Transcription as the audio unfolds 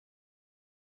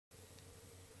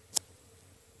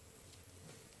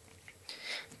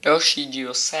Další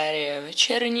díl série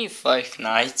Večerní Five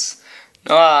Nights.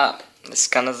 No a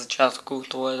dneska na začátku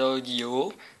tohoto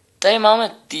dílu tady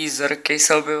máme teaser, který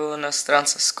se objevil na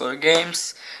stránce Score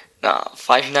Games na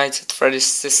Five Nights at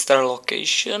Freddy's Sister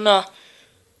Location a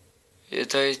je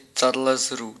tady tahle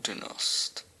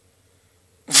zrůdnost.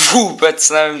 Vůbec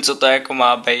nevím, co to jako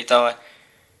má být, ale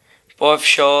podle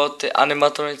všeho ty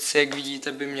animatronici, jak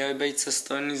vidíte, by měly být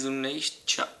sestaveny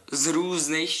z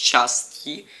různých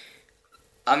částí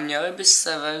a měly by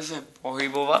se ve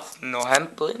pohybovat mnohem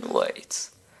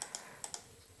plynulejc.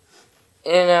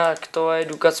 Jinak to je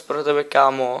důkaz pro tebe,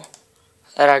 kámo.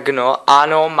 Ragno,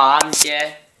 ano, mám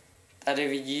tě. Tady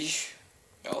vidíš,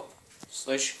 jo,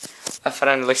 slyš, ve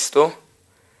friend listu.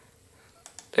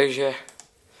 Takže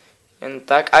jen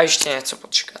tak a ještě něco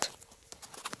počkat.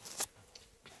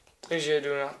 Takže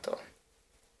jdu na to.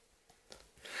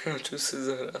 Můžu si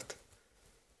zahrát.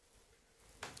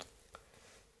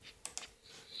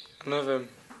 Nevím.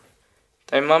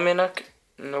 Tady mám jinak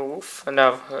novou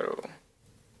hru.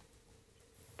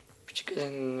 Počkej,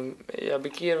 já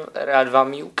bych ji rád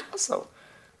vám ji ukázal.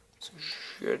 Což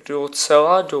je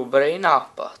docela dobrý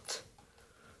nápad.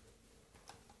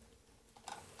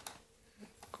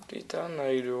 Kudy tam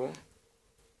najdu?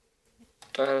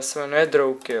 Ta hra se jmenuje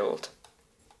Drowkilled.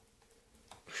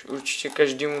 Už určitě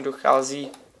každému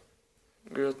dochází,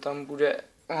 kdo tam bude.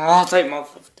 Tady mám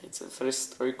vtejce Freeze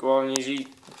 3, ale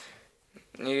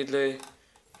někdy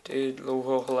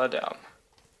dlouho hledám.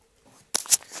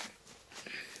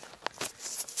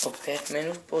 O 5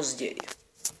 minut později.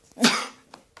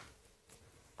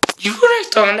 Jurek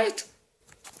to hned.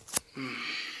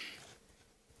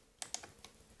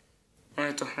 On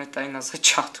je to hned tady na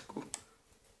začátku.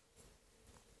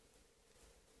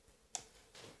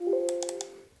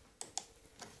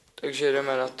 Takže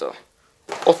jdeme na to.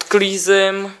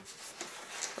 Odklízím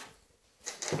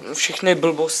všechny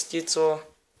blbosti, co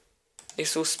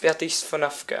jsou spjatý s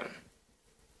FNAFkem.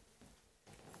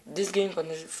 This game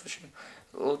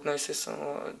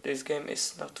this game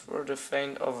is not for the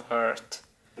faint of heart.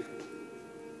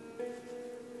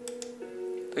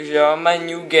 Takže máme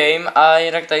new game a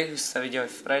jinak tady už jste viděli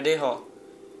Freddyho.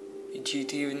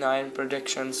 GT9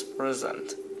 Productions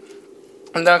present.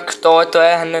 Tak to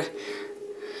je hned.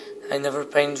 I never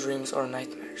paint dreams or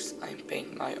nightmares. I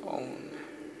paint my own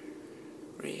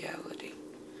reality.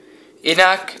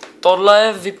 Jinak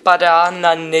tohle vypadá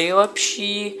na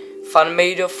nejlepší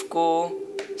fanmadeovku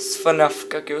z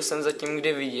FNAFka, kterou jsem zatím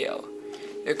kdy viděl.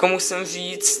 Jako musím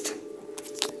říct,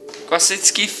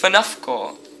 klasický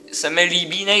FNAFko se mi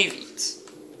líbí nejvíc.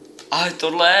 Ale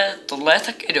tohle je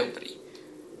taky dobrý.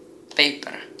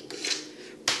 Paper.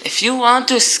 If you want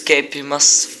to escape, you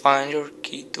must find your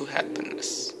key to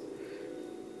happiness.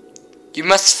 You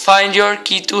must find your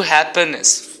key to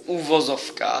happiness v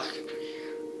úvozovkách.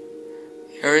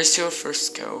 Here is your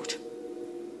first code.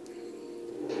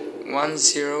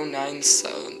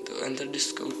 1097. To enter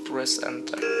this code, press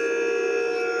enter.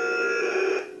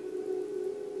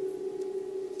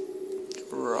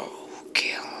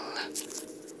 Kill.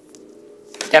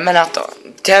 Jdeme na to.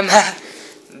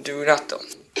 Jdu na to.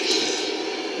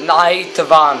 Night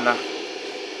one.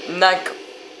 Jinak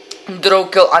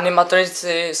Drowkill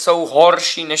animatronici jsou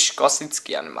horší než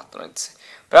klasický animatronici.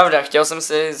 Pravda, chtěl jsem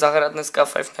si zahrát dneska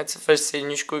Five Nights at Freddy's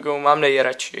 1, kterou mám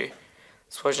nejradši.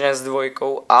 Společně s 2,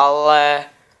 ale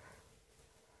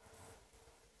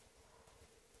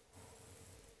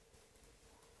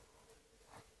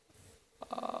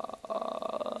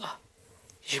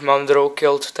když mám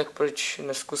Drowkilled, tak proč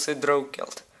neskusit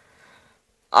Drowkilled?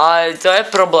 Ale to je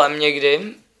problém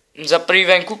někdy. Za prvý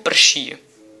venku prší.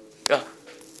 Jo.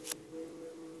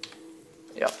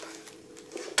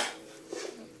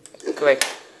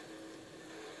 Quick.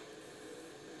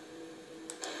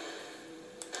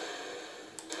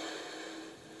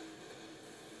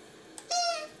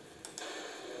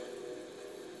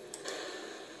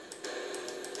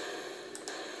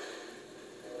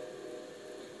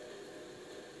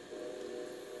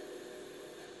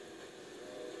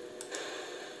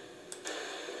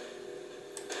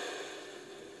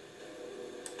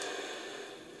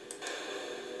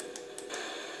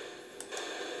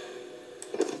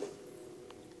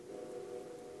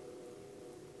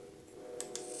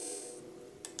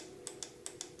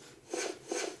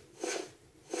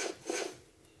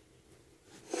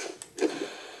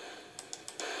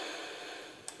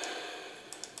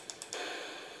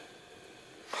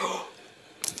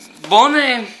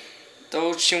 Bonnie! To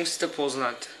určitě musíte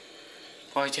poznat.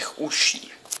 Podle těch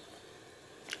uší.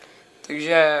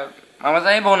 Takže máme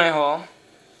tady Bonnieho.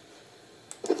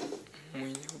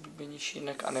 Můj nejoblíbenější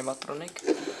jinak animatronik.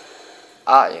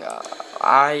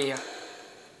 Aj.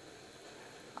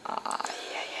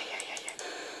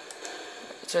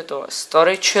 Co je to?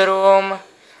 Storage room,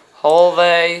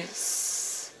 hallway,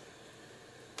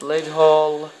 split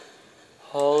hall,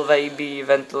 hallway B,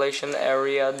 ventilation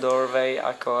area, doorway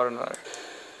a corner.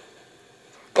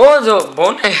 To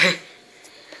Bonnie.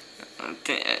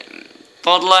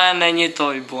 Tohle není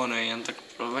Toy Bonnie, jen tak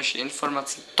pro vaši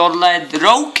informaci. Tohle je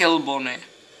Drowkill Bonnie,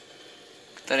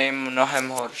 který je mnohem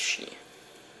horší.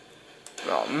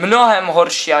 No, mnohem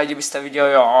horší, a kdybyste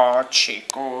viděli, jo,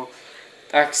 čiku,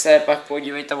 tak se pak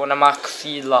podívejte, ona má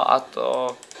křídla a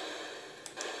to.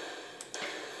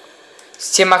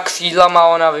 S těma křídlama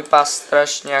ona vypadá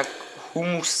strašně jak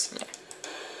humusně.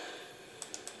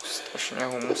 Strašně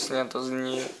humusně to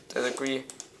zní, to je takový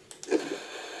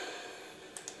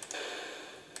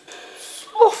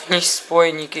slovní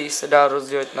spojení, který se dá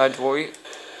rozdělit na dvoj.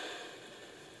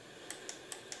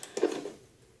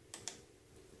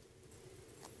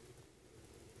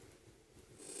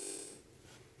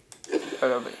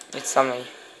 Dobrý, nic tam není.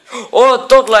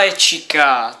 Tohle je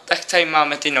číka. Tak tady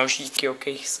máme ty nožíky, o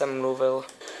kterých jsem mluvil.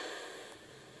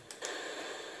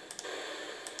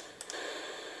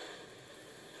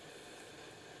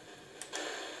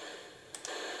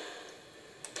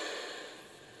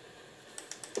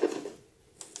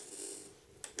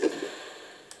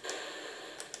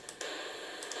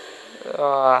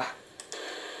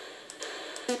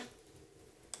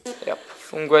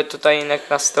 Funguje to tady jinak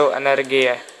na styl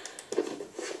energie.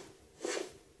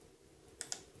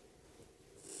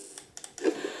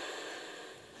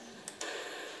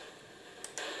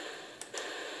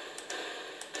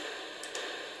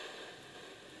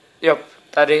 Jo,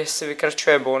 tady si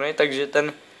vykračuje Bonnie, takže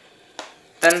ten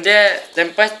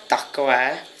půjde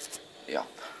takové. Jo.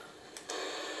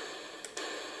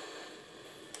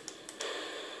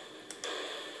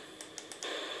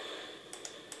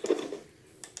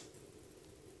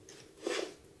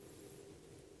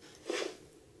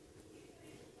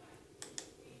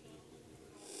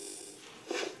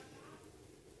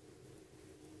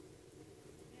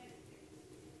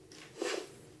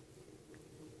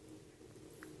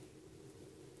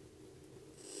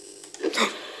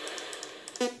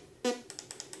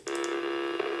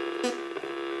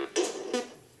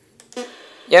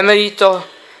 Je mi líto,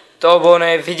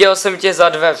 Bonnie, viděl jsem tě za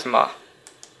dveřma.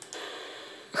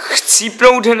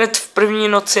 Chcípnout hned v první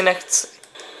noci nechci.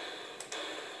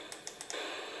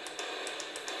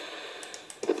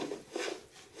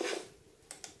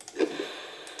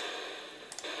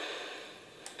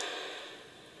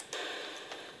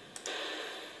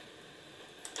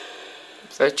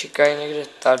 Čekají někde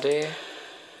tady.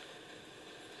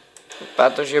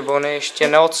 Vypadá to, že Bonnie ještě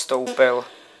neodstoupil.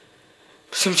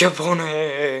 Prosím tě,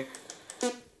 Bonnie.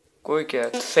 Kolik je?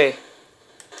 3.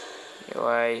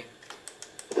 Joj.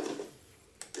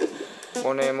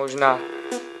 Bonnie je možná.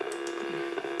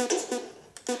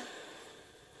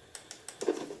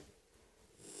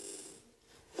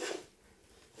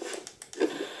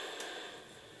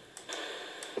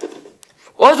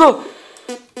 To!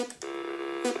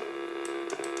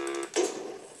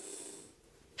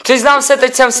 Přiznám se,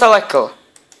 teď jsem se lekl.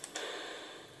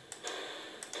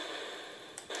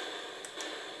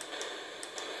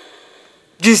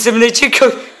 Když jsem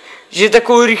nečekal, že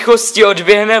takovou rychlostí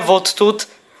odběhne odtud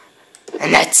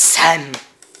hned sem.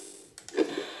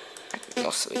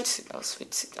 No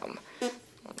svíť si tam.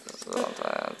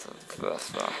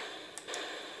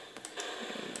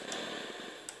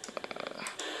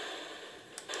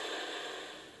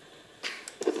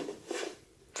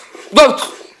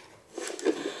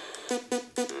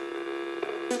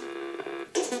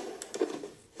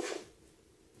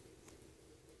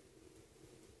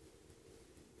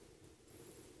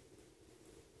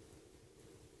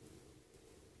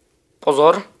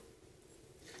 Pozor.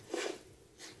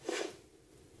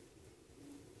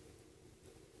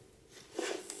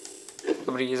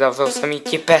 Dobrý, zavřel jsem jí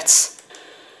tipec.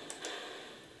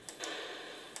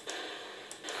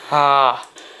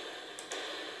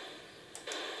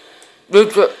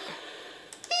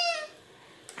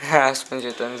 Aspoň,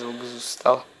 že ten zvuk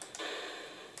zůstal.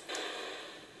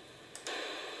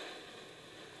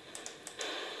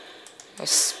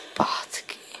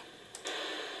 Zpátky.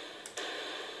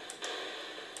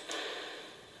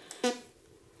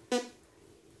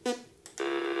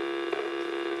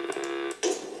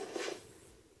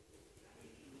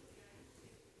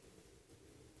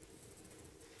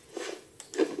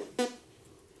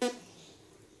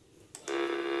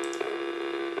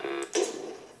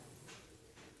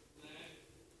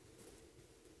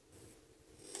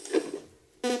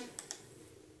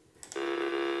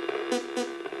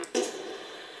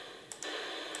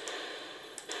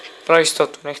 Pro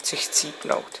jistotu nechci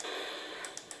chcípnout.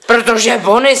 Protože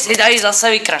Bonnie si tady zase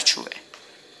vykračuje.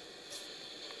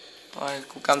 Ale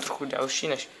koukám trochu další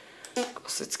než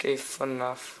klasický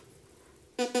FNAF.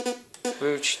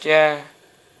 Vy určitě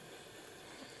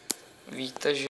víte, že